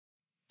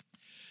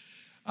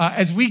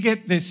As we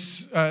get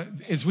this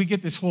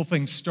whole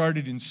thing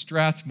started in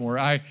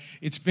Strathmore,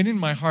 it's been in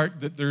my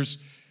heart that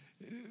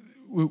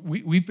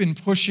we've been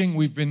pushing,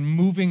 we've been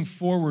moving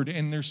forward,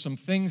 and there's some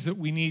things that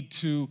we need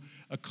to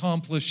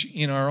accomplish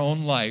in our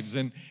own lives,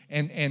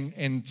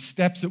 and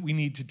steps that we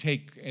need to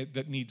take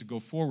that need to go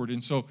forward.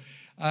 And so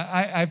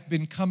I've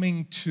been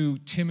coming to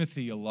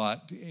Timothy a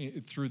lot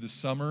through the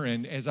summer,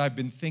 and as I've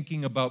been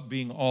thinking about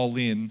being all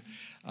in,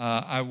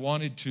 I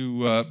wanted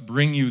to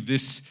bring you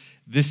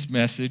this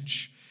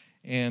message.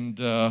 And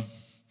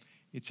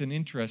it's an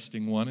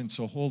interesting one, and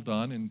so hold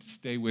on and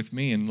stay with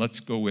me, and let's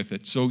go with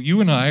it. So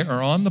you and I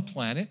are on the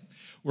planet.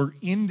 We're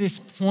in this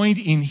point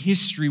in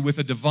history with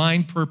a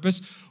divine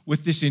purpose,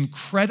 with this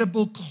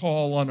incredible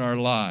call on our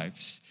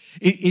lives.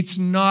 It's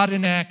not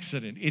an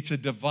accident. It's a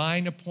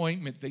divine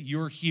appointment that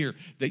you're here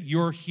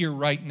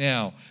right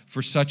now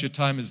for such a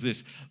time as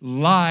this.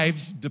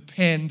 Lives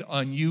depend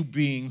on you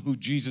being who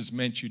Jesus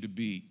meant you to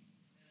be.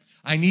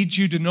 I need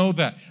you to know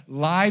that.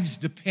 Lives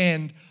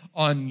depend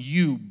on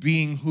you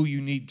being who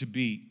you need to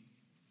be.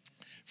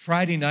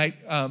 Friday night,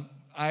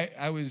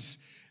 I was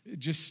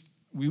just,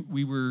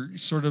 we were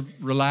sort of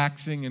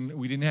relaxing, and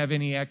we didn't have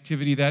any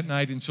activity that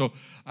night. And so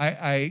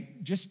I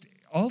just,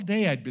 all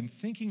day I'd been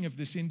thinking of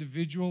this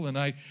individual, and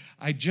I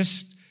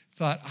just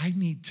thought, I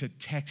need to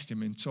text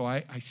him. And so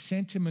I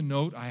sent him a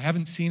note. I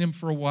haven't seen him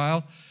for a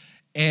while.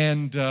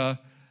 And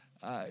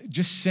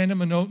just sent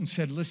him a note and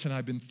said, listen,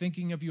 I've been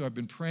thinking of you. I've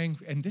been praying.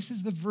 And this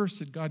is the verse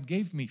that God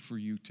gave me for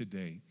you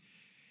today.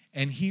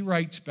 And he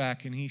writes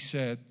back and he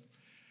said,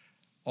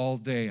 all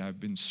day I've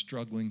been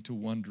struggling to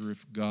wonder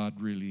if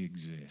God really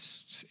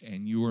exists.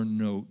 And your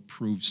note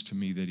proves to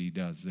me that he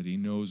does, that he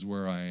knows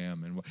where I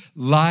am. And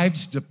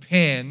lives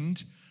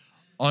depend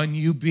on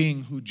you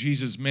being who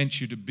Jesus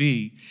meant you to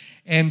be.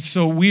 And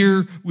so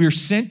we're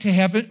sent to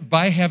heaven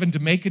by heaven to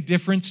make a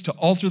difference, to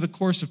alter the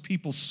course of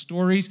people's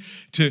stories,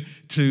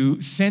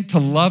 sent to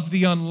love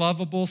the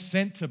unlovable,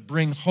 sent to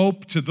bring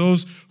hope to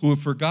those who have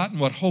forgotten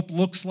what hope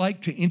looks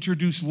like, to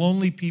introduce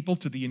lonely people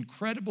to the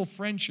incredible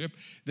friendship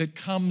that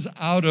comes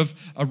out of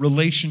a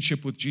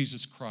relationship with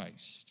Jesus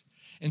Christ.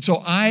 And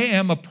so I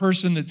am a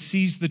person that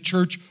sees the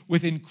church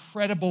with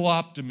incredible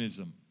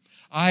optimism.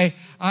 I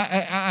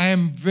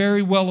am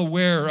very well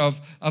aware of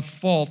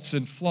faults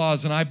and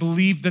flaws, and I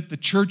believe that the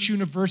church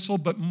universal,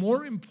 but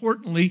more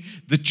importantly,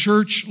 the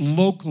church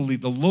locally,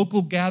 the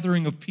local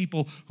gathering of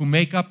people who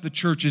make up the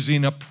church is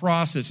in a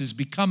process, is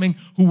becoming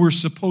who we're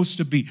supposed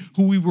to be,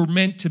 who we were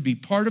meant to be.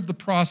 Part of the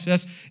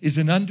process is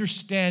an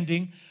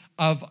understanding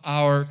of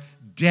our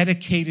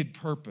dedicated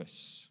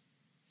purpose.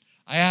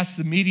 I asked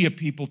the media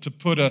people to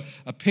put a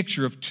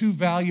picture of two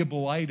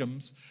valuable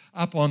items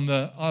up on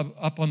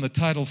the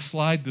title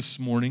slide this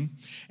morning.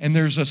 And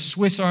there's a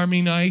Swiss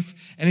Army knife,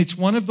 and it's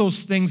one of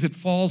those things that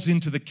falls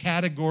into the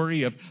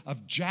category of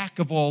jack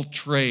of all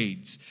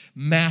trades,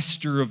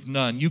 master of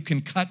none. You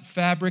can cut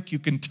fabric, you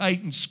can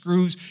tighten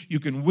screws, you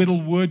can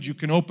whittle wood, you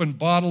can open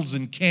bottles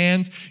and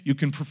cans, you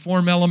can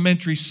perform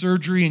elementary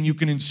surgery, and you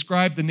can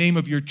inscribe the name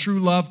of your true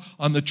love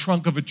on the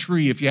trunk of a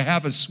tree if you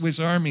have a Swiss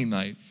Army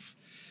knife.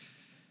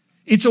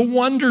 It's a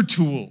wonder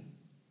tool,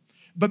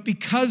 but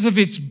because of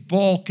its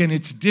bulk and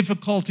its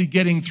difficulty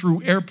getting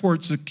through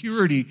airport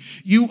security,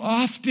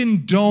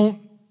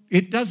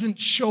 it doesn't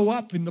show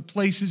up in the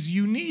places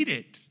you need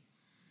it.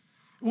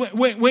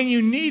 When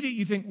you need it,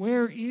 you think,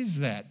 where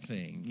is that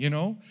thing,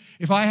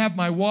 If I have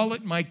my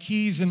wallet, my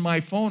keys, and my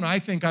phone, I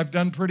think I've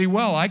done pretty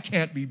well. I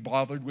can't be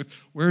bothered with,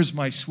 where's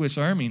my Swiss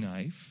Army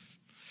knife?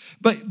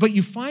 But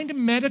you find a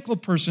medical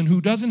person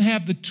who doesn't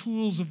have the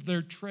tools of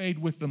their trade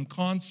with them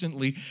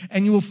constantly,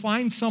 and you will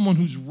find someone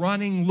who's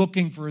running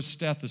looking for a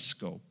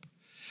stethoscope.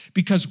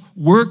 Because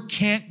work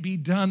can't be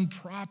done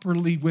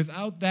properly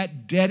without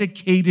that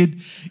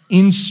dedicated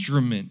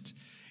instrument.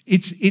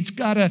 It's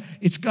got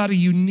a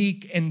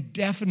unique and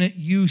definite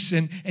use,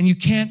 and you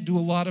can't do a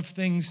lot of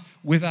things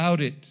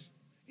without it.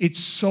 It's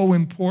so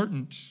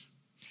important.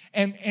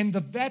 And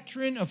the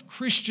veteran of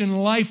Christian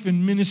life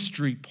and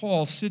ministry,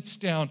 Paul, sits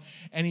down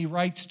and he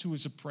writes to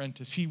his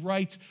apprentice. He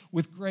writes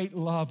with great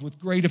love, with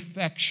great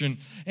affection.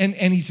 And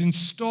he's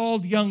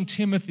installed young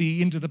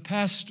Timothy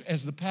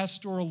as the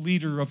pastoral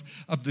leader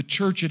of the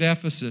church at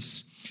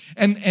Ephesus.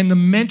 And the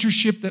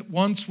mentorship that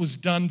once was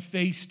done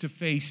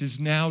face-to-face is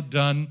now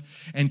done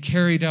and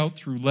carried out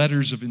through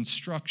letters of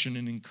instruction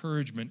and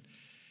encouragement.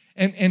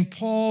 And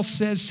Paul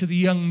says to the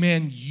young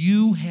men,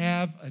 you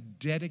have a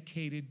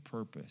dedicated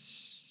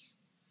purpose.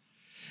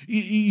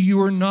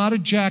 You are not a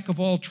jack of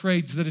all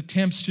trades that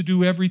attempts to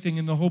do everything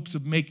in the hopes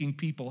of making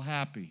people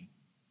happy.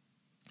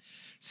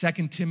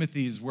 2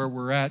 Timothy is where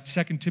we're at.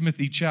 2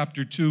 Timothy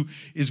chapter 2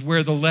 is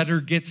where the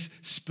letter gets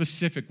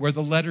specific, where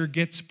the letter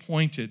gets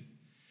pointed.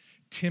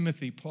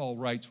 Timothy, Paul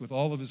writes with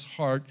all of his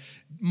heart,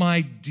 my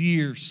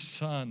dear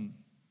son,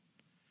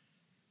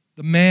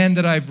 the man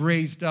that I've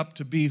raised up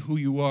to be who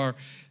you are,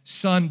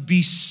 son,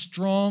 be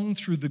strong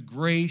through the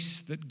grace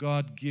that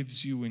God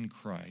gives you in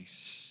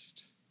Christ.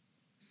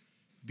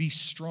 Be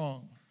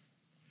strong.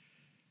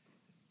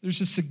 There's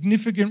a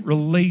significant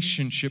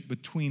relationship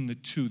between the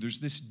two. There's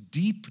this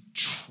deep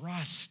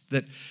trust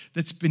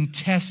that's been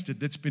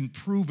tested, that's been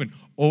proven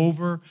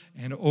over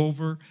and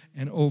over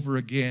and over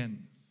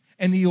again.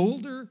 And the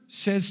older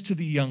says to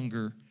the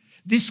younger,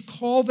 this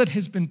call that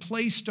has been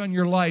placed on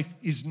your life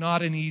is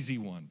not an easy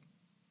one.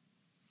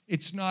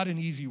 It's not an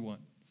easy one.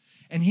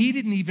 And he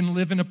didn't even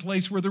live in a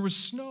place where there was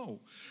snow.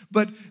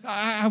 But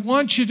I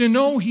want you to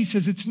know, he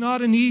says, it's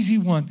not an easy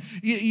one.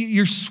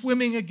 You're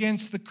swimming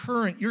against the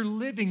current. You're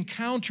living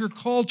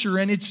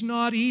counterculture, and it's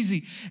not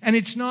easy. And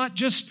it's not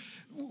just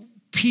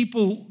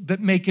people that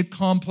make it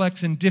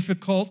complex and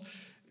difficult,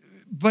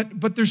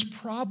 but there's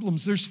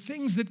problems. There's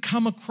things that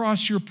come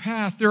across your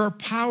path. There are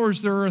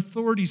powers, there are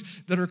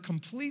authorities that are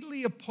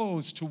completely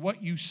opposed to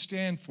what you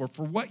stand for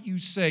what you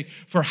say,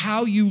 for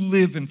how you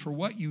live, and for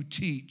what you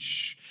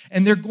teach.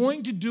 And they're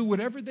going to do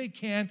whatever they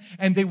can,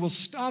 and they will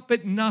stop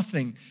at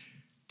nothing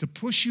to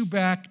push you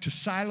back, to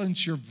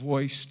silence your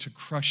voice, to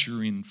crush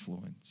your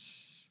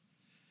influence,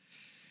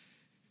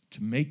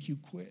 to make you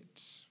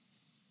quit.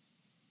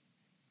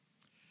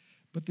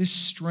 But this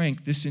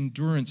strength, this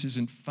endurance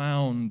isn't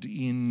found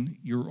in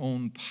your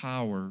own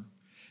power.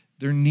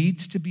 There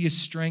needs to be a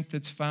strength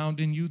that's found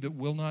in you that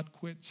will not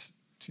quit,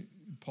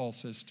 Paul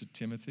says to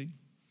Timothy,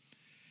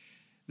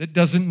 that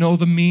doesn't know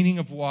the meaning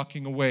of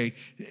walking away.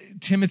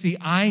 Timothy,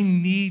 I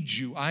need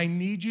you. I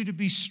need you to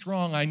be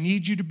strong. I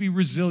need you to be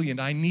resilient.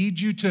 I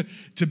need you to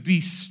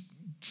be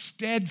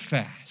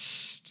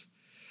steadfast.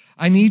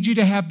 I need you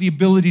to have the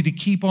ability to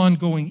keep on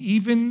going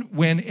even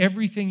when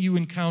everything you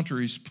encounter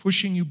is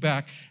pushing you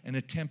back and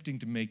attempting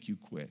to make you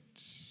quit.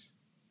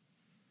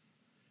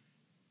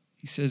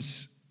 He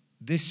says,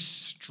 this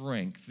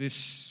strength,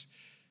 this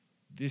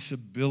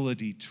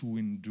ability to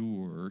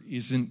endure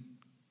isn't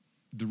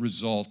the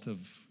result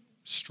of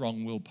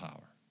strong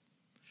willpower.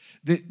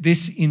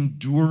 This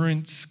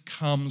endurance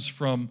comes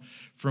from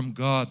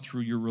God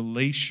through your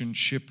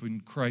relationship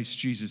in Christ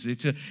Jesus.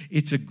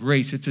 It's a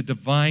grace. It's a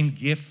divine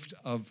gift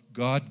of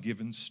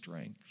God-given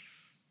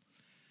strength.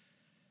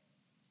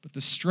 But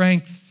the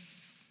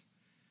strength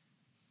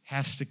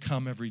has to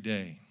come every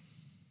day.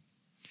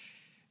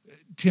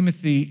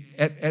 Timothy,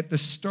 at the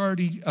start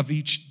of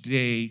each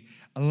day,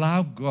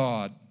 allow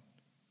God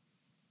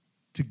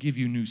to give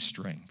you new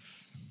strength.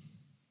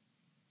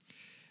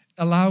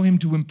 Allow him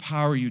to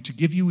empower you, to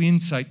give you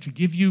insight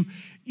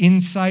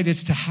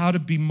as to how to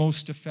be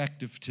most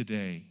effective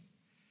today.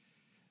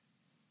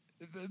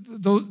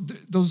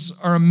 Those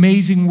are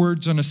amazing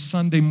words on a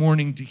Sunday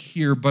morning to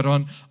hear, but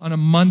on a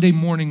Monday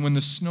morning when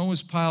the snow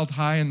is piled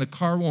high and the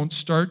car won't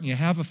start and you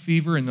have a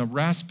fever and a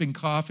rasping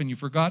cough and you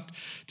forgot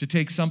to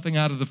take something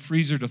out of the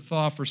freezer to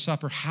thaw for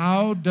supper,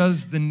 how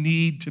does the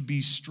need to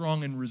be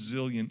strong and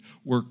resilient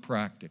work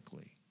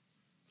practically?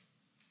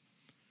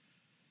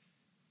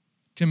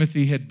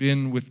 Timothy had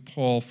been with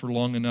Paul for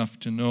long enough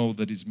to know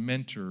that his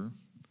mentor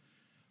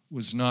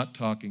was not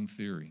talking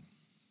theory.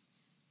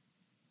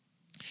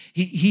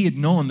 He had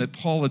known that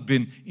Paul had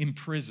been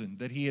imprisoned,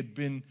 that he had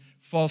been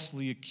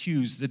falsely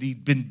accused, that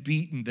he'd been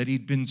beaten, that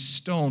he'd been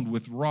stoned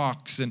with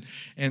rocks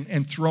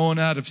and thrown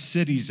out of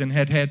cities and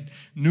had had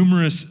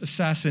numerous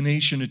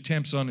assassination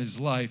attempts on his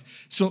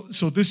life.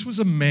 So this was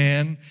a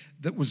man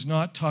that was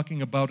not talking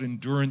about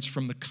endurance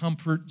from the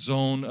comfort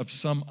zone of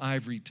some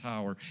ivory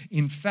tower.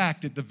 In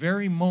fact, at the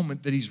very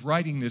moment that he's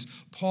writing this,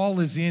 Paul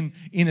is in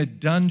a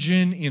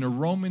dungeon, in a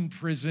Roman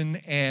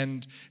prison,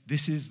 and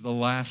this is the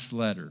last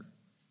letter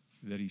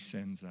that he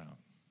sends out.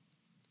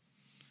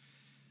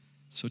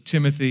 So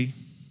Timothy,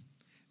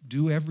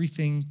 do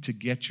everything to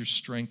get your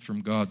strength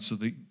from God so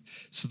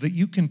that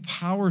you can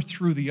power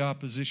through the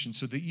opposition,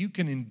 so that you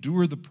can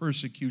endure the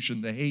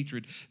persecution, the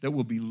hatred that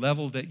will be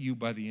leveled at you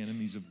by the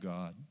enemies of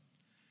God.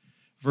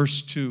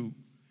 Verse 2,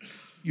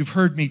 you've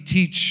heard me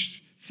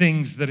teach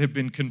things that have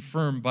been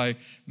confirmed by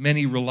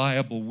many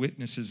reliable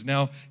witnesses.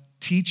 Now,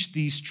 teach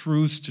these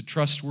truths to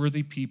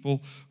trustworthy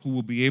people who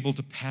will be able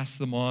to pass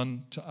them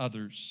on to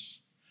others.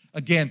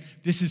 Again,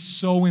 this is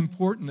so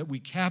important that we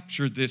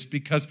capture this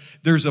because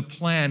there's a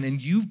plan, and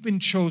you've been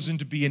chosen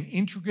to be an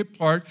intricate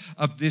part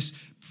of this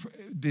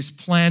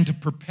plan to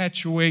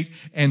perpetuate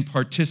and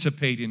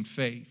participate in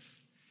faith.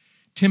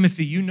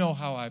 Timothy, you know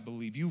how I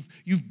believe.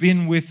 You've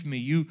been with me.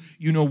 You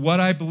know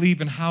what I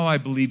believe and how I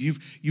believe.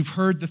 You've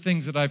heard the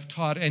things that I've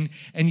taught, and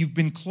you've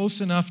been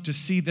close enough to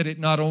see that it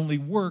not only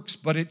works,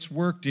 but it's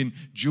worked in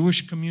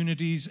Jewish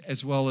communities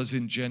as well as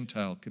in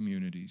Gentile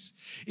communities.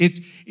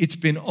 It's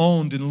been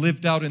owned and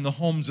lived out in the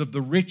homes of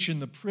the rich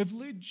and the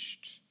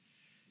privileged,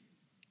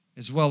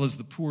 as well as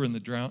the poor and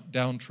the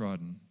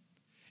downtrodden.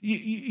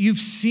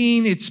 You've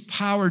seen its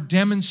power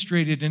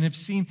demonstrated and have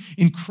seen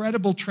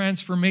incredible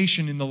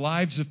transformation in the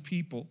lives of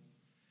people.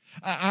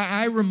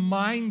 I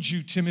remind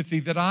you, Timothy,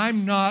 that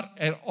I'm not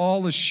at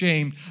all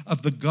ashamed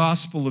of the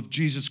gospel of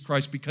Jesus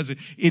Christ because it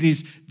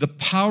is the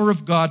power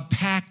of God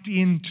packed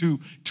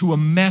into a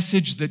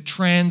message that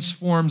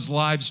transforms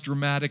lives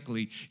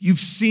dramatically.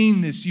 You've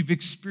seen this. You've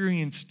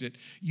experienced it.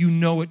 You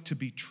know it to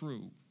be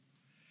true.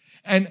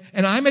 And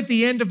I'm at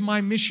the end of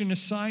my mission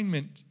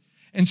assignment.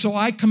 And so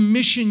I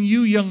commission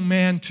you, young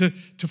man, to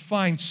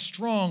find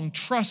strong,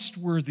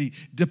 trustworthy,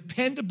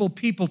 dependable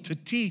people to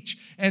teach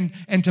and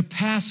to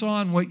pass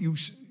on what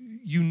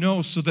you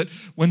know, so that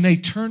when they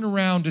turn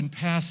around and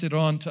pass it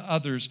on to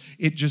others,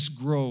 it just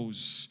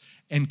grows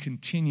and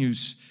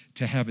continues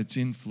to have its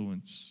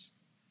influence.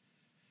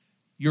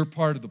 You're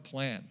part of the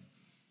plan.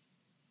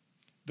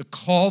 The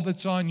call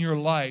that's on your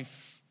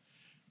life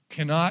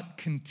cannot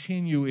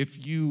continue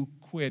if you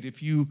quit,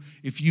 if you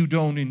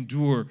don't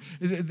endure.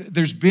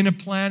 There's been a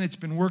plan, it's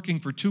been working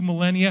for 2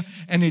 millennia,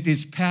 and it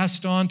is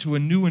passed on to a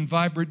new and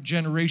vibrant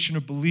generation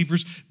of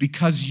believers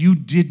because you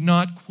did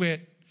not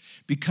quit,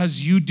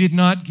 because you did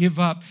not give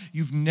up.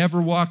 You've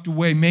never walked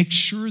away. Make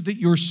sure that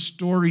your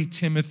story,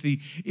 Timothy,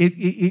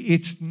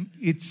 it's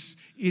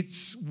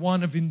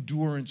one of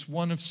endurance,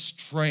 one of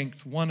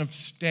strength, one of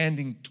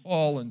standing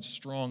tall and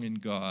strong in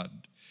God.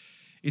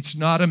 It's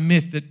not a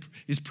myth that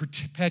is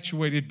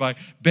perpetuated by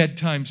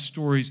bedtime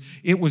stories.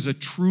 It was a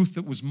truth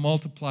that was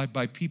multiplied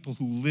by people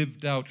who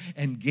lived out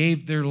and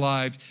gave their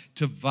lives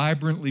to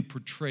vibrantly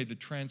portray the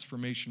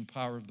transformation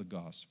power of the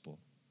gospel.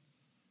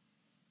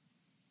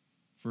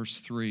 Verse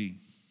 3,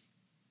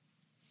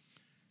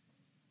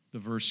 the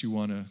verse you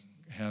want to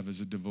have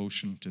as a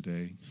devotion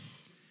today.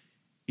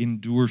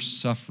 Endure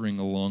suffering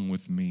along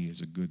with me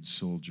as a good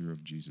soldier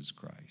of Jesus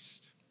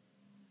Christ.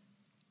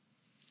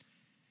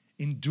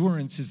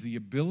 Endurance is the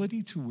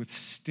ability to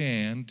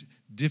withstand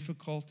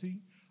difficulty,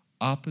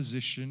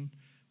 opposition,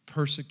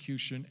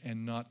 persecution,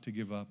 and not to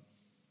give up.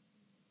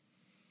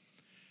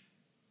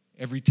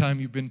 Every time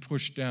you've been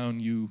pushed down,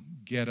 you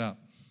get up.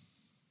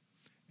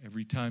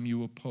 Every time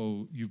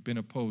you've been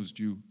opposed,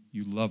 you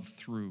love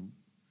through.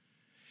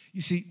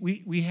 You see,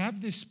 we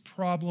have this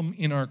problem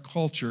in our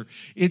culture.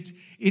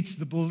 It's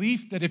the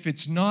belief that if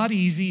it's not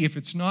easy, if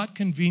it's not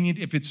convenient,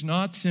 if it's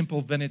not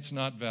simple, then it's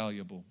not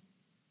valuable.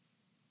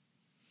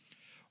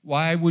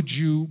 Why would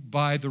you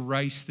buy the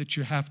rice that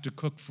you have to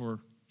cook for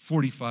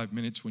 45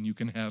 minutes when you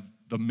can have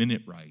the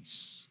minute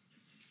rice?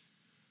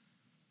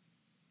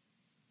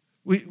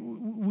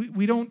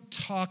 We don't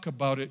talk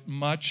about it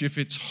much if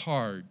it's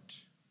hard.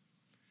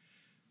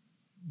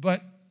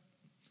 But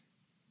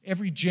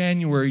every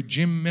January,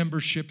 gym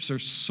memberships are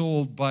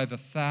sold by the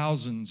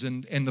thousands.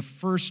 And the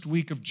first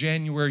week of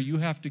January, you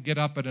have to get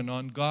up at an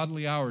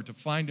ungodly hour to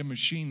find a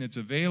machine that's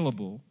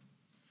available.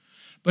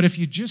 But if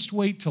you just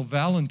wait till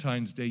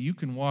Valentine's Day, you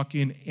can walk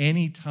in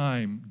any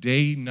time,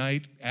 day,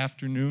 night,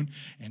 afternoon,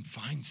 and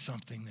find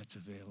something that's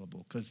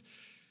available. Because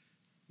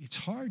it's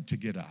hard to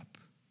get up.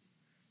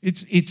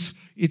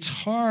 It's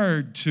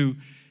hard to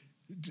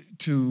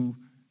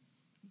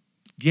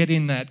get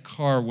in that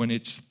car when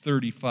it's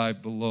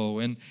 35 below.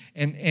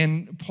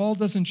 And Paul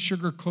doesn't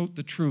sugarcoat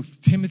the truth.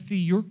 Timothy,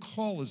 your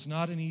call is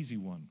not an easy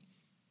one.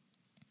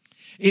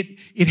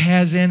 It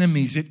has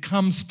enemies. It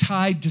comes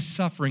tied to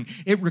suffering.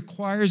 It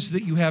requires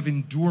that you have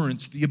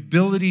endurance, the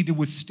ability to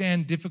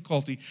withstand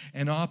difficulty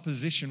and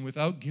opposition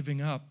without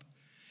giving up.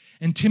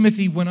 And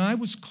Timothy, when I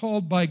was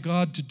called by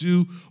God to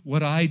do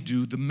what I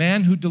do, the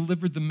man who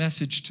delivered the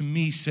message to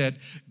me said,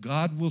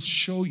 God will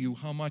show you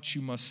how much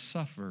you must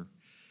suffer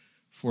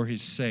for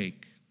his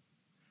sake.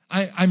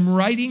 I'm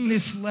writing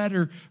this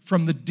letter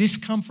from the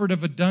discomfort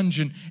of a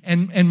dungeon,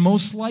 and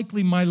most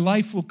likely my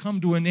life will come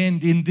to an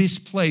end in this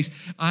place.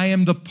 I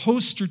am the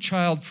poster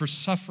child for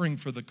suffering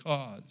for the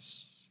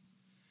cause.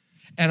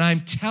 And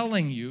I'm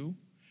telling you,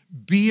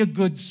 be a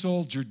good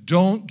soldier.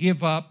 Don't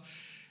give up.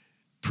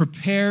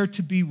 Prepare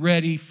to be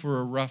ready for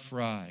a rough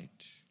ride.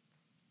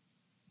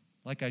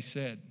 Like I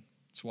said,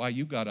 it's why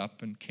you got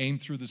up and came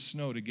through the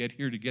snow to get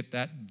here, to get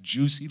that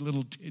juicy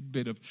little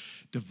tidbit of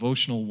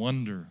devotional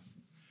wonder.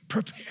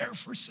 Prepare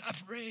for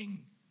suffering.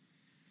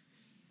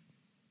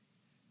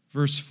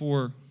 Verse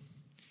 4,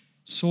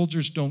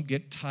 soldiers don't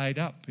get tied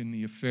up in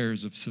the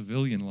affairs of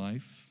civilian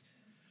life,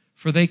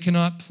 for they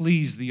cannot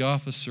please the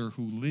officer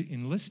who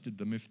enlisted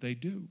them if they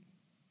do.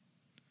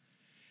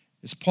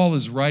 As Paul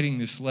is writing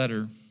this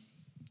letter,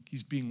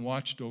 he's being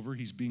watched over,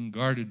 he's being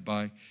guarded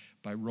by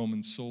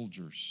Roman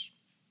soldiers.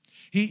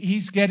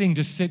 He's getting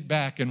to sit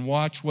back and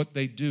watch what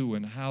they do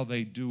and how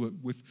they do it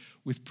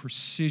with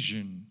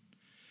precision.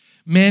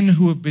 Men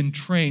who have been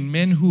trained,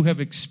 men who have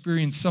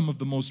experienced some of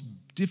the most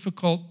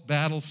difficult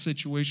battle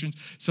situations,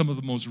 some of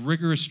the most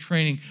rigorous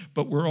training,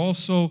 but were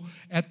also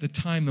at the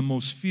time the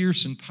most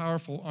fierce and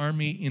powerful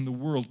army in the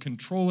world,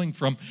 controlling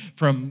from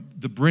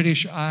the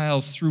British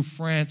Isles through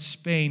France,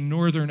 Spain,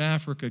 Northern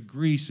Africa,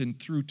 Greece, and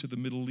through to the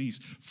Middle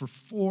East for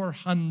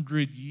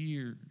 400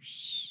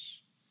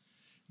 years.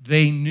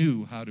 They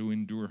knew how to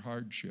endure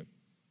hardship.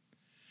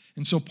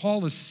 And so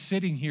Paul is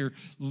sitting here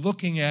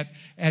looking at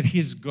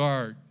his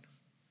guard,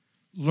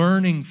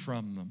 learning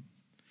from them.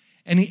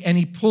 And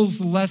he pulls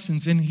the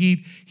lessons, and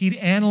he'd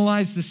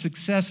analyzed the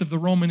success of the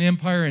Roman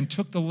Empire and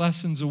took the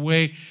lessons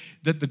away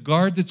that the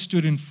guard that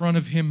stood in front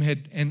of him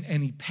had, and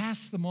he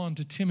passed them on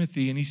to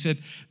Timothy. And he said,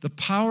 the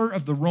power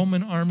of the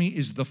Roman army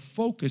is the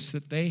focus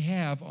that they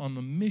have on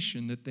the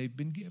mission that they've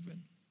been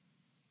given.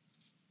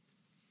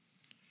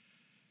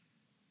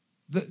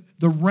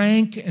 The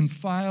rank and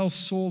file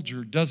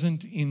soldier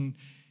doesn't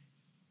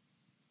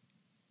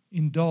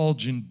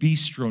indulge in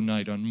bistro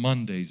night on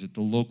Mondays at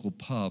the local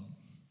pub,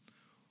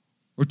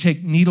 or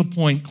take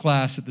needlepoint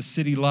class at the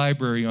city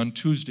library on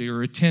Tuesday,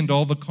 or attend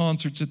all the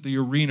concerts at the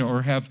arena,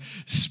 or have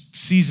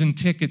season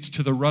tickets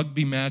to the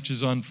rugby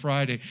matches on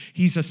Friday.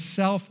 He's a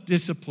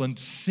self-disciplined,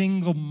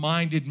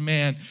 single-minded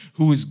man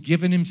who has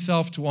given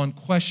himself to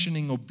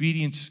unquestioning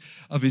obedience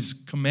of his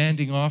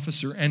commanding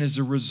officer, and as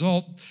a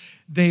result,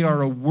 they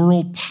are a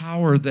world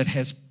power that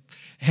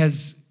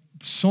has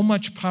so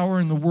much power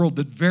in the world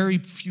that very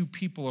few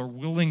people are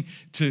willing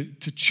to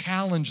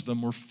challenge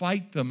them or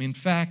fight them. In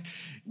fact,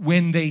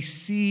 when they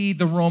see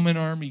the Roman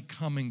army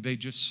coming, they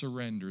just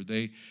surrender.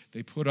 They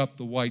put up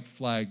the white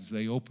flags.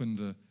 They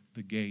open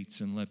the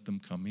gates and let them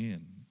come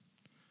in.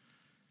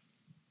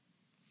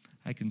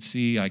 I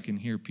can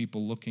hear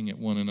people looking at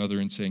one another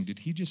and saying, did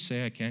he just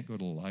say I can't go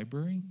to the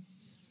library?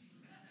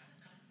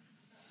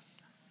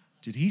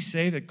 Did he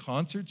say that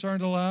concerts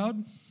aren't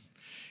allowed?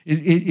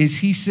 Is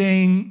he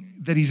saying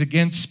that he's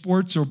against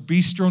sports or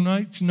bistro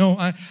nights? No,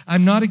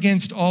 I'm not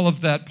against all of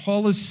that.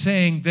 Paul is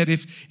saying that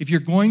if you're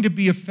going to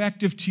be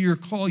effective to your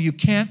call, you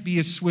can't be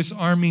a Swiss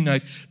Army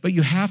knife, but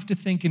you have to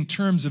think in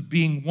terms of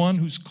being one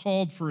who's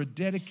called for a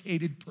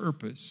dedicated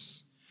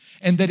purpose,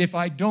 and that if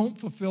I don't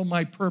fulfill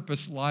my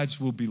purpose,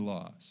 lives will be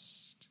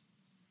lost.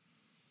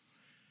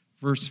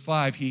 Verse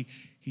 5, he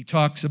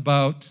talks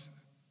about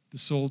the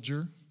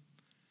soldier,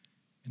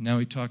 and now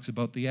he talks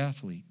about the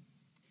athlete.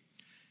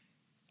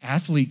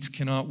 Athletes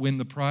cannot win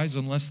the prize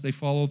unless they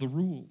follow the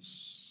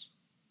rules.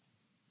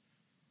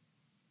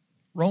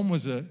 Rome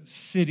was a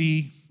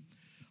city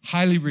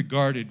highly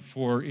regarded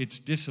for its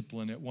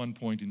discipline at one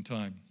point in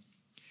time.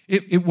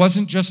 It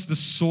wasn't just the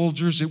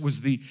soldiers, it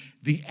was the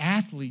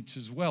athletes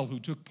as well who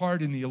took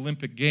part in the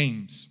Olympic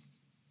Games.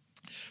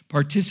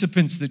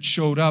 Participants that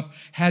showed up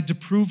had to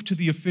prove to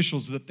the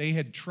officials that they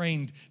had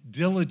trained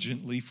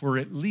diligently for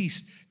at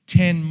least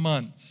 10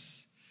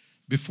 months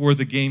before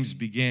the games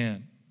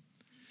began.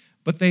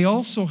 But they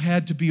also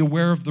had to be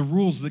aware of the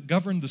rules that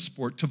governed the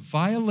sport. To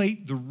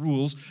violate the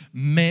rules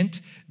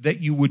meant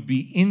that you would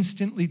be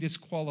instantly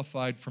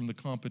disqualified from the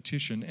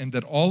competition, and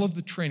that all of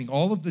the training,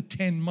 all of the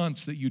 10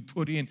 months that you'd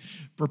put in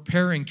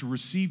preparing to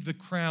receive the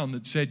crown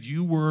that said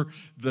you were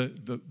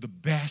the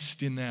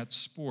best in that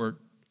sport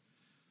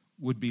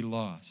would be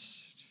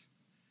lost.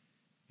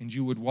 And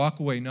you would walk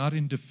away not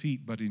in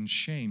defeat but in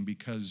shame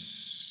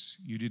because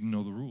you didn't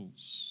know the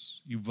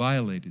rules. You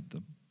violated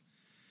them.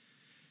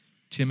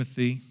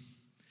 Timothy,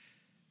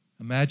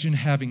 imagine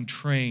having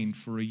trained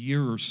for a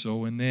year or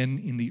so and then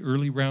in the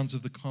early rounds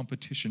of the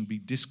competition be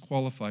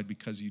disqualified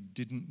because you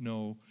didn't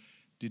know,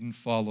 didn't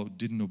follow,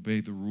 didn't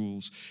obey the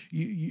rules.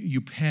 You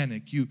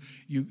panic, you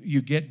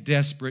get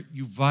desperate,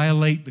 you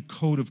violate the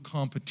code of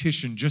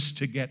competition just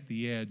to get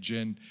the edge,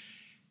 and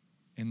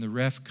the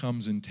ref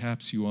comes and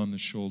taps you on the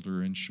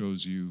shoulder and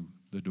shows you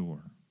the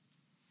door.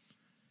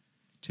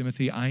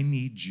 Timothy, I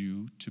need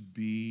you to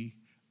be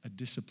a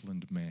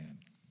disciplined man,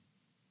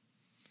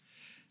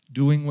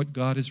 doing what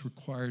God has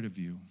required of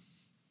you.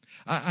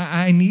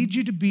 I need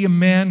you to be a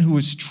man who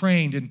is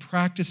trained and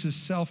practices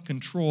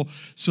self-control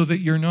so that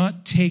you're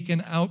not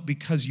taken out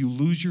because you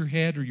lose your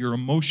head or your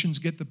emotions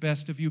get the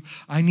best of you.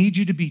 I need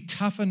you to be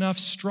tough enough,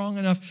 strong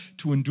enough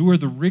to endure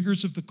the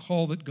rigors of the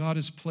call that God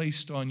has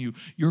placed on you.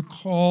 Your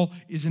call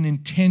is an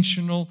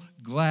intentional,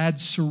 glad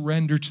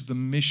surrender to the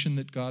mission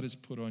that God has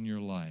put on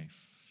your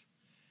life.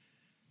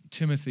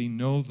 Timothy,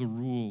 know the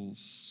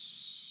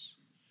rules.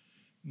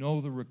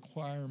 Know the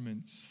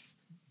requirements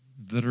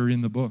that are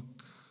in the book.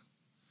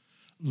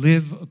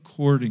 Live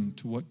according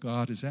to what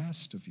God has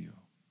asked of you.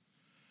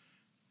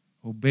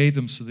 Obey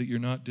them so that you're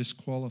not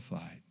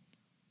disqualified.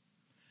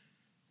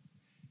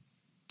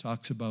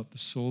 Talks about the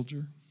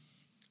soldier,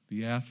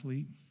 the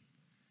athlete,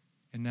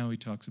 and now he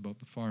talks about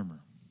the farmer.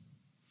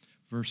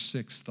 Verse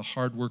 6, the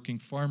hardworking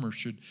farmer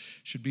should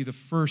be the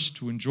first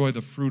to enjoy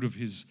the fruit of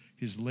his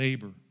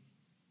labor.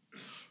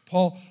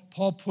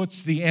 Paul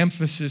puts the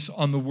emphasis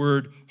on the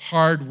word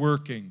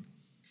hardworking.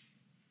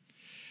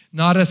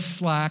 Not a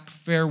slack,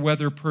 fair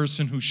weather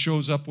person who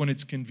shows up when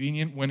it's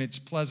convenient, when it's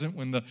pleasant,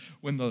 when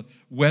the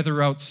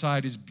weather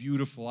outside is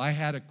beautiful. I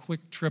had a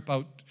quick trip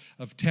out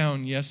of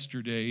town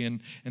yesterday,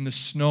 and the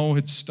snow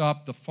had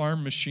stopped the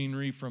farm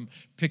machinery from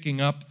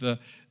picking up the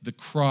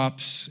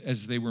crops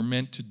as they were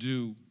meant to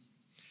do.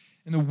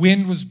 And the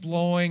wind was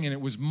blowing, and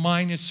it was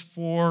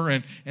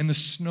 -4, and the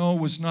snow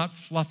was not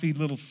fluffy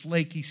little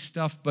flaky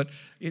stuff, but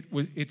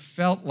it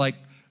felt like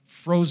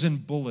frozen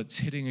bullets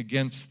hitting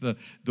against the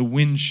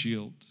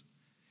windshield.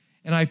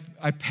 And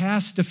I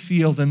passed a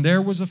field, and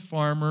there was a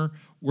farmer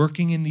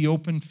working in the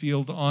open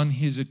field on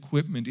his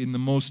equipment in the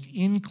most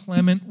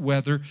inclement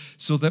weather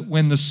so that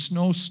when the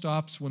snow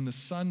stops, when the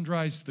sun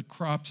dries the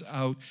crops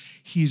out,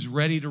 he's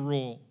ready to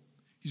roll.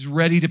 He's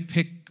ready to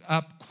pick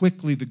up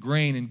quickly the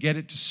grain and get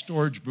it to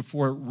storage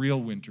before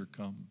real winter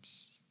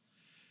comes.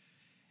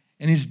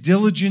 And his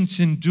diligence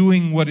in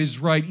doing what is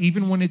right,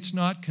 even when it's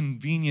not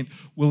convenient,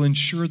 will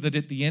ensure that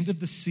at the end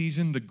of the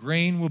season, the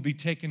grain will be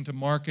taken to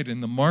market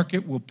and the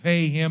market will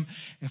pay him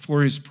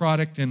for his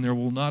product, and there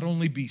will not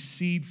only be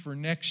seed for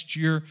next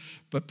year,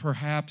 but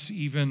perhaps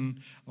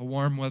even a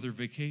warm weather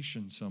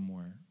vacation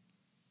somewhere.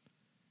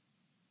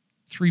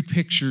 3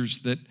 pictures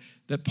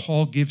that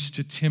Paul gives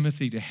to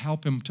Timothy to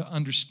help him to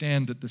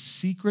understand that the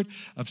secret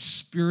of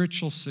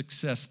spiritual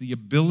success, the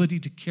ability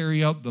to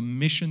carry out the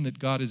mission that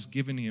God has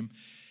given him,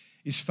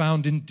 is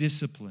found in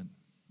discipline,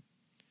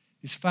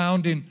 is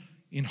found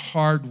in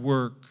hard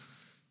work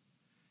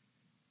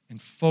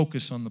and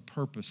focus on the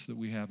purpose that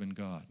we have in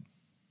God.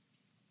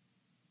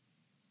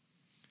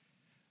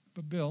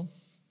 But Bill,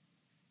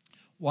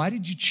 why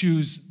did you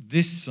choose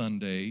this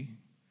Sunday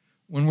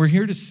when we're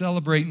here to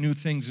celebrate new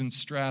things in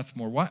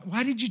Strathmore?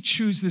 Why did you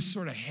choose this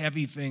sort of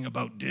heavy thing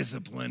about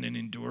discipline and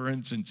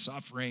endurance and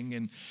suffering?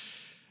 And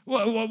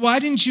why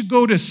didn't you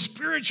go to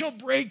spiritual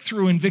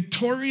breakthrough and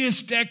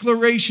victorious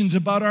declarations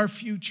about our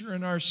future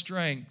and our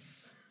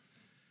strength?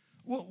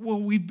 Well,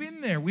 we've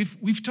been there.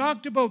 We've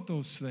talked about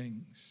those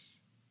things.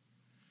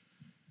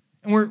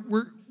 And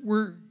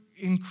we're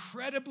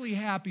incredibly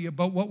happy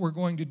about what we're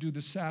going to do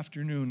this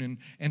afternoon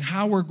and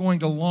how we're going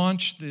to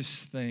launch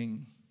this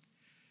thing.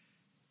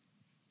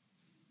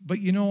 But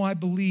I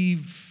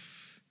believe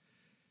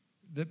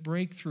that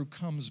breakthrough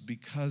comes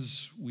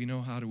because we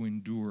know how to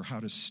endure, how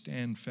to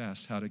stand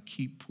fast, how to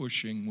keep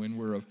pushing when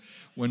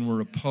we're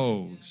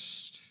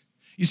opposed.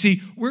 You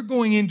see, we're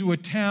going into a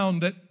town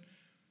that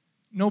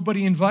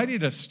nobody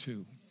invited us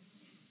to.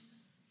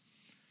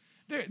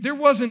 There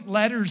wasn't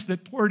letters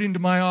that poured into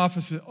my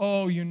office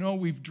that,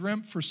 we've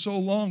dreamt for so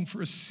long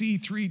for a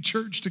C3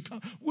 church to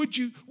come. Would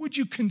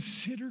you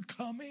consider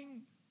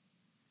coming?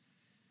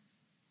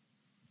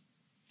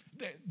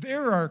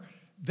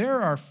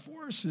 There are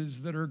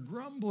forces that are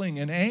grumbling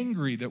and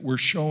angry that we're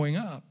showing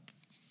up.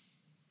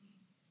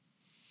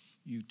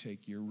 You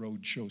take your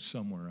road show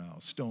somewhere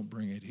else. Don't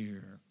bring it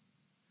here.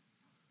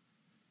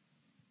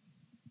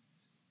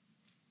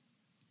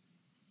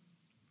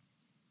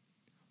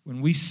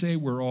 When we say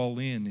we're all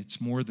in, it's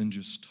more than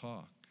just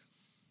talk.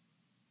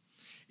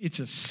 It's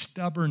a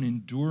stubborn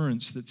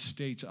endurance that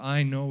states,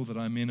 I know that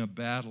I'm in a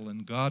battle,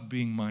 and God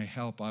being my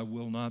help, I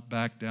will not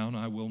back down.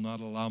 I will not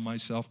allow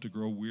myself to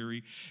grow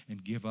weary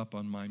and give up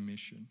on my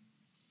mission.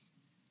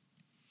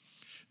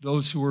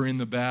 Those who are in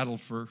the battle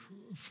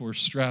for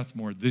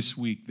Strathmore this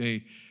week,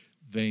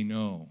 they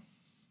know.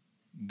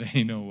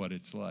 They know what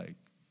it's like.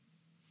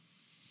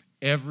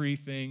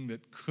 Everything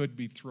that could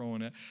be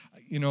thrown at,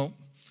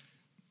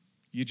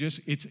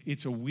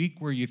 it's a week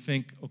where you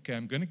think, okay,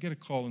 I'm going to get a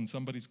call and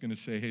somebody's going to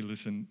say, hey,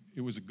 listen, it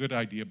was a good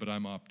idea, but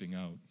I'm opting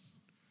out.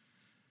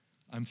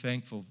 I'm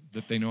thankful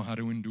that they know how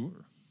to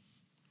endure,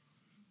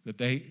 that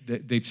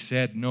they've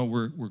said, no,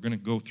 we're going to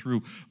go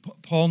through.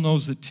 Paul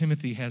knows that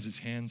Timothy has his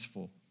hands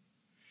full.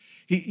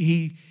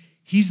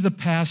 He's the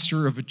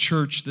pastor of a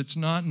church that's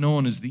not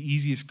known as the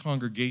easiest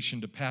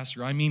congregation to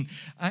pastor. I mean,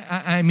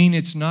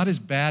 it's not as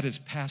bad as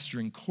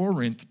pastoring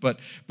Corinth, but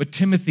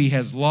Timothy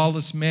has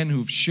lawless men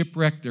who've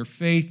shipwrecked their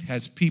faith,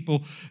 has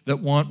people that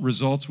want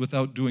results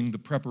without doing the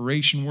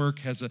preparation work,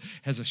 has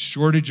a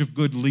shortage of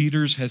good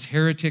leaders, has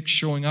heretics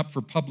showing up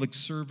for public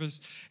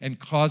service and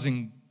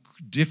causing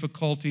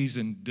difficulties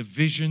and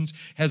divisions,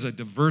 has a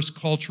diverse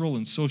cultural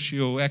and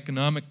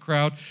socioeconomic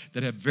crowd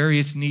that have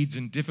various needs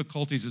and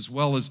difficulties, as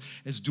well as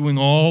doing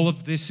all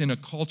of this in a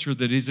culture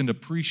that isn't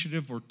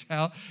appreciative or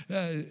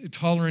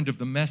tolerant of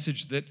the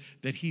message that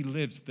he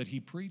lives, that he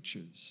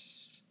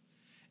preaches.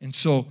 And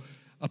so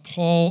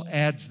Paul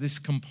adds this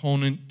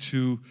component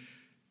to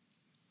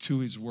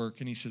his work,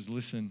 and he says,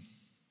 listen,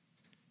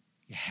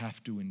 you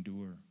have to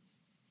endure.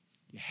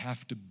 You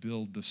have to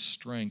build the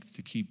strength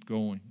to keep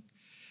going.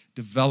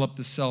 Develop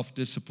the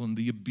self-discipline,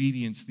 the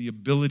obedience, the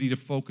ability to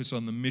focus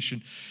on the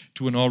mission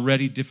to an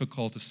already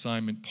difficult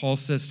assignment. Paul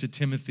says to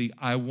Timothy,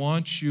 I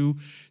want you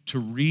to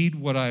read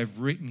what I've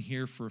written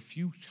here for a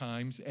few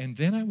times, and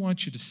then I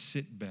want you to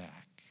sit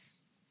back.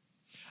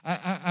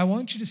 I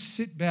want you to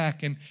sit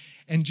back and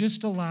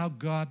just allow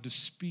God to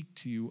speak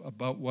to you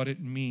about what it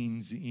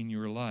means in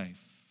your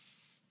life.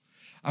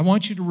 I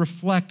want you to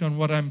reflect on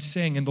what I'm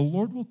saying, and the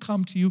Lord will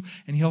come to you,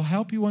 and He'll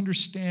help you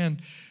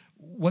understand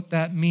what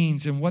that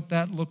means and what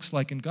that looks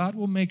like. And God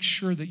will make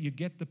sure that you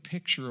get the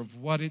picture of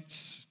what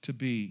it's to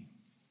be.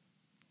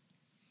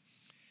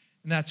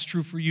 And that's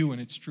true for you, and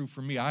it's true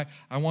for me. I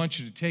want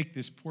you to take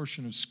this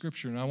portion of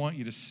Scripture, and I want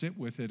you to sit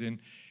with it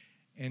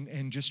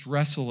and just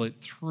wrestle it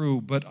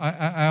through. But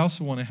I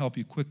also want to help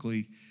you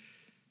quickly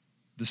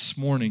this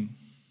morning.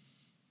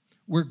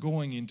 We're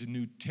going into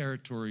new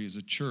territory as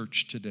a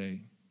church today.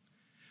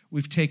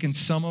 We've taken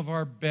some of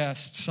our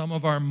best, some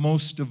of our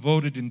most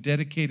devoted and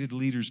dedicated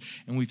leaders,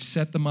 and we've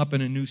set them up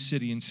in a new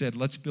city and said,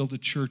 let's build a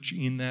church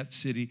in that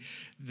city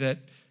that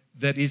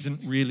isn't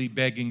really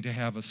begging to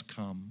have us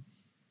come.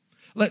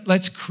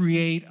 Let's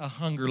create a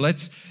hunger.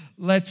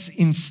 Let's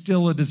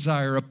instill a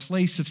desire, a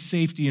place of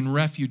safety and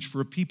refuge for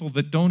a people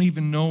that don't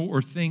even know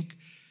or think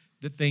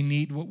that they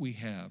need what we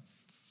have.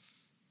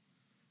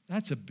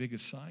 That's a big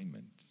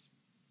assignment.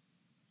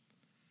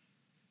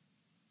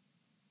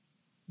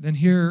 Then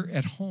here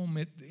at home,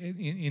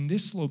 in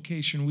this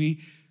location,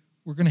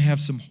 we're going to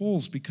have some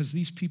holes because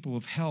these people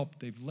have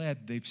helped, they've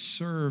led, they've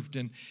served,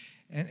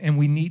 and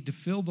we need to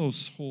fill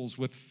those holes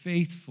with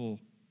faithful,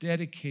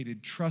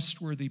 dedicated,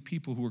 trustworthy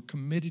people who are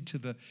committed to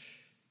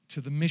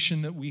the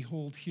mission that we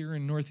hold here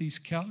in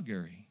Northeast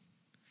Calgary.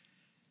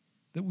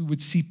 That we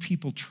would see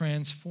people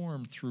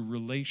transformed through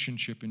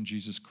relationship in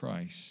Jesus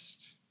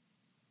Christ.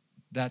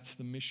 That's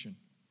the mission.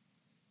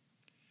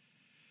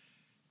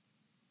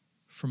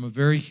 From a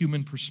very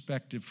human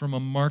perspective, from a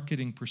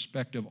marketing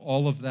perspective,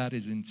 all of that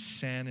is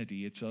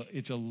insanity. It's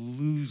a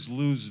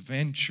lose-lose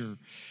venture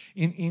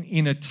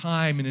in a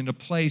time and in a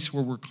place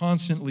where we're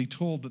constantly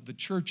told that the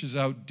church is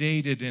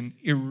outdated and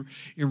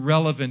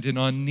irrelevant and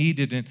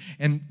unneeded.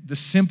 And the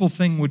simple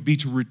thing would be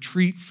to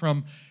retreat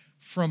from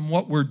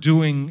what we're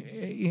doing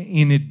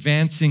in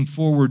advancing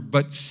forward,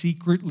 but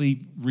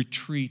secretly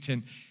retreat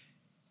and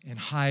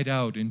hide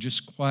out and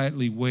just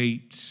quietly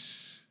wait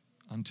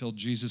until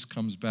Jesus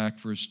comes back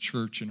for his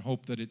church and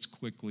hope that it's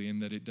quickly and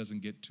that it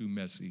doesn't get too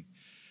messy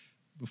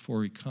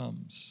before he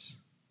comes.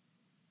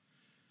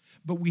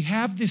 But we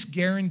have this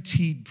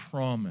guaranteed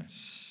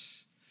promise.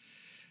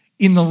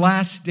 In the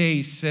last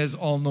days, says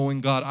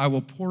all-knowing God, I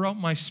will pour out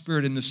my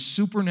Spirit, and the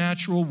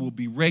supernatural will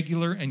be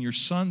regular, and your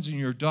sons and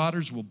your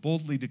daughters will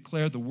boldly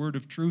declare the word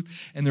of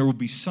truth, and there will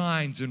be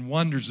signs and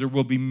wonders. There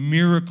will be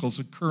miracles,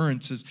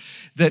 occurrences,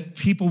 that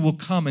people will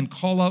come and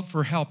call out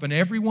for help, and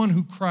everyone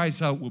who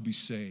cries out will be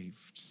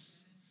saved.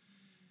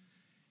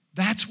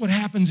 That's what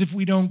happens if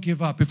we don't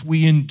give up, if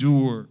we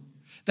endure.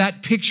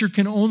 That picture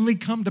can only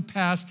come to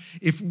pass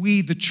if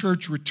we, the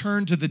church,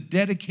 return to the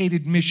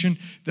dedicated mission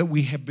that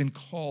we have been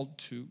called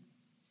to.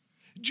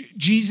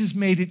 Jesus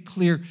made it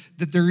clear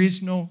that there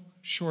is no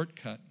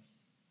shortcut,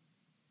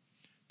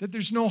 that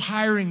there's no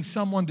hiring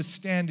someone to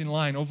stand in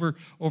line.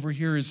 Over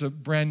here is a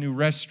brand new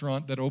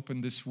restaurant that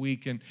opened this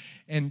week,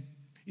 and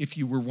if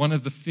you were one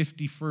of the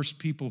 50 first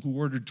people who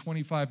ordered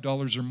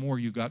 $25 or more,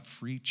 you got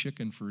free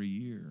chicken for a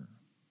year.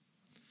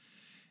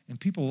 And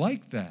people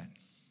like that.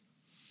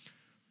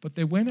 But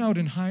they went out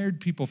and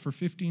hired people for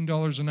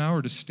 $15 an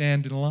hour to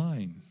stand in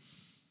line.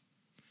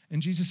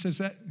 And Jesus says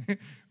that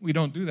we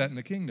don't do that in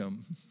the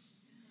kingdom.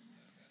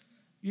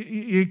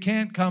 You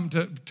can't come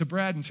to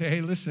Brad and say,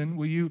 hey, listen,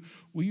 will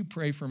you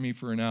pray for me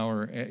for an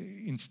hour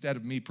instead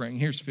of me praying?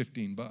 Here's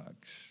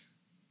 $15.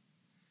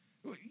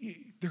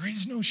 There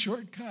is no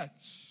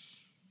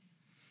shortcuts.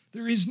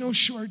 There is no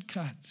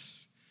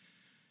shortcuts.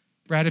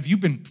 Brad, have you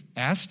been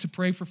asked to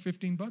pray for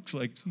 $15?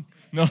 Like,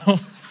 no.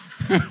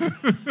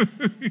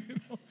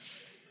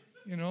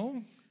 you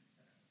know?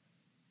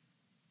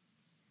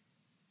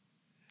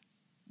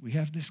 We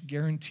have this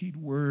guaranteed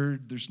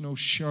word. There's no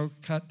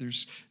shortcut.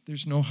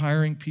 There's no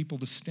hiring people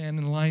to stand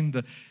in line.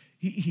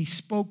 He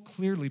spoke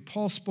clearly.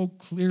 Paul spoke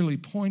clearly,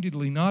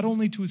 pointedly, not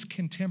only to his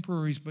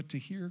contemporaries, but to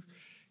here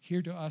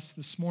to us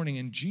this morning.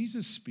 And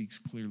Jesus speaks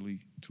clearly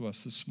to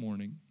us this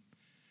morning.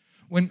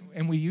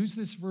 And we use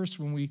this verse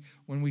when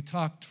we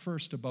talked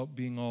first about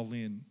being all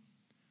in.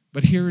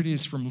 But here it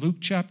is from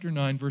Luke chapter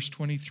 9, verse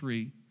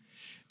 23.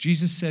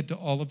 Jesus said to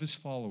all of his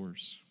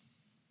followers,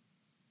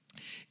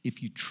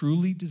 if you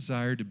truly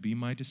desire to be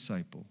my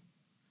disciple,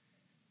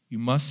 you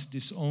must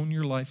disown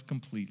your life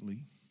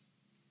completely,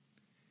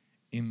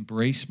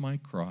 embrace my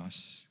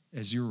cross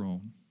as your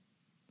own,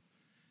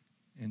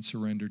 and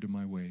surrender to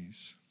my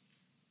ways.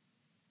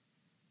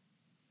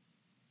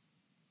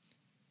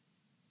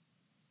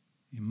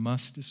 You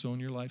must disown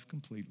your life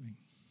completely,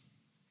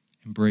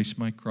 embrace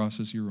my cross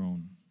as your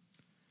own,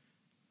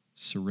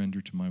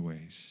 surrender to my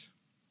ways.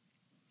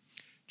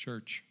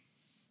 Church,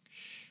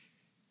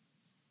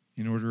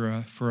 in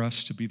order for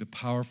us to be the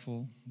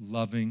powerful,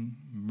 loving,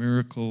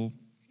 miracle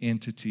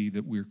entity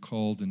that we're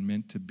called and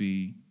meant to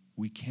be,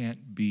 we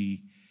can't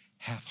be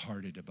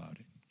half-hearted about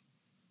it.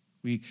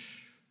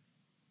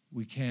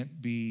 We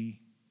can't be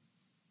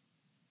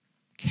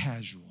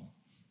casual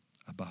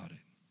about it.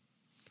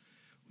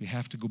 We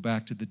have to go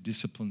back to the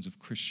disciplines of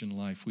Christian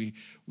life. We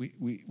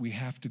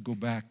have to go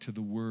back to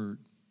the Word.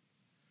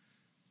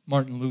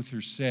 Martin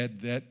Luther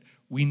said that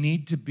we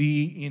need to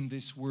be in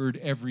this Word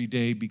every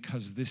day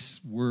because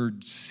this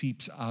Word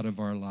seeps out of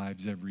our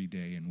lives every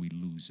day and we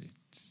lose it.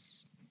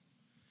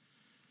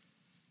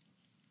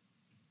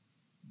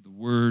 The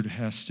Word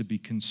has to be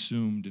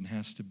consumed and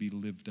has to be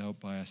lived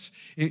out by us.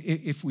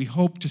 If we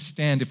hope to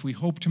stand, if we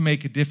hope to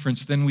make a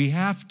difference, then we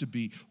have to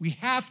be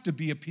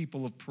a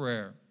people of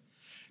prayer.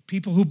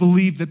 People who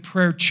believe that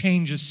prayer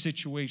changes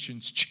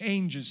situations,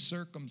 changes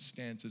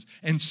circumstances,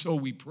 and so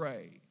we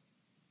pray.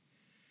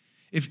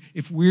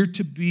 If we're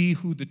to be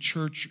who the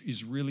church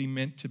is really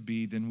meant to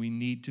be, then we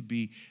need to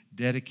be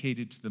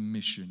dedicated to the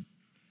mission,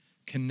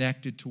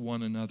 connected to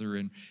one another,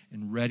 and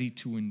ready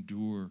to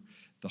endure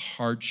the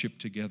hardship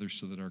together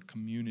so that our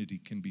community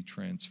can be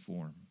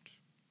transformed.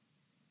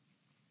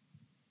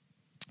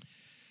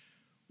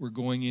 We're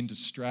going into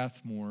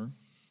Strathmore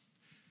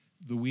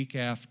the week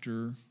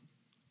after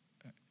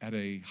at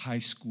a high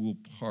school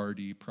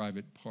party,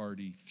 private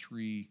party,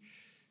 three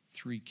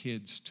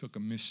kids took a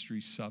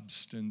mystery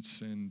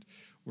substance and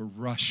were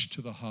rushed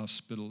to the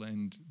hospital,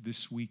 and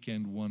this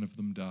weekend one of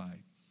them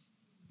died.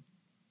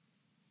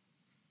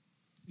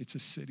 It's a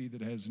city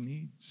that has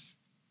needs.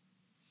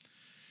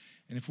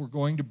 And if we're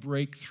going to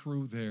break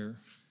through there,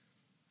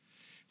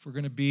 if we're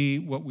going to be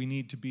what we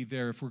need to be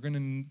there, if we're going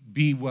to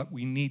be what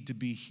we need to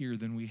be here,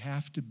 then we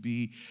have to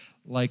be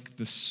like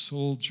the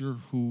soldier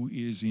who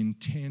is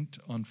intent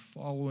on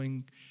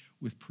following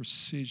with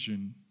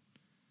precision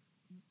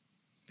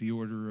the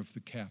order of the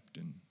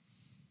captain.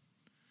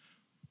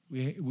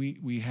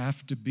 We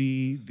have to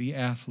be the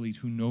athlete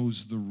who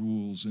knows the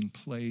rules and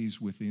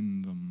plays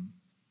within them.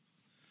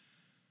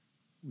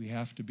 We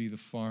have to be the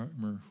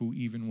farmer who,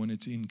 even when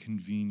it's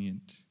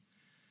inconvenient,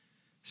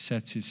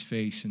 sets his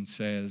face and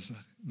says,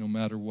 no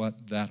matter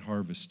what, that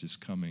harvest is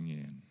coming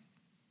in.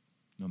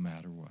 No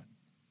matter what.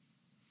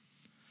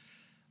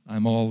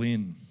 I'm all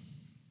in.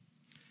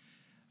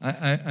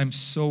 I'm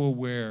so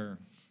aware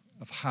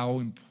of how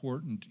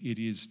important it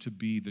is to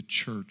be the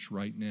church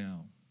right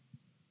now.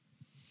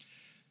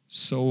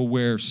 So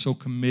aware, so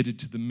committed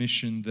to the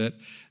mission that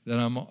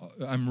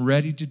I'm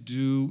ready to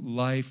do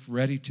life,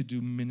 ready to do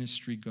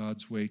ministry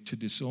God's way, to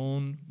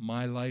disown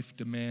my life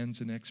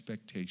demands and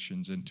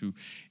expectations, and to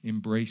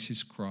embrace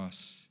His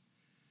cross,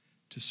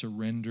 to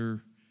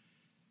surrender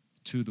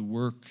to the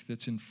work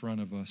that's in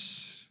front of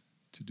us,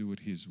 to do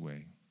it His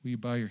way. Will you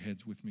bow your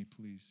heads with me,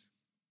 please?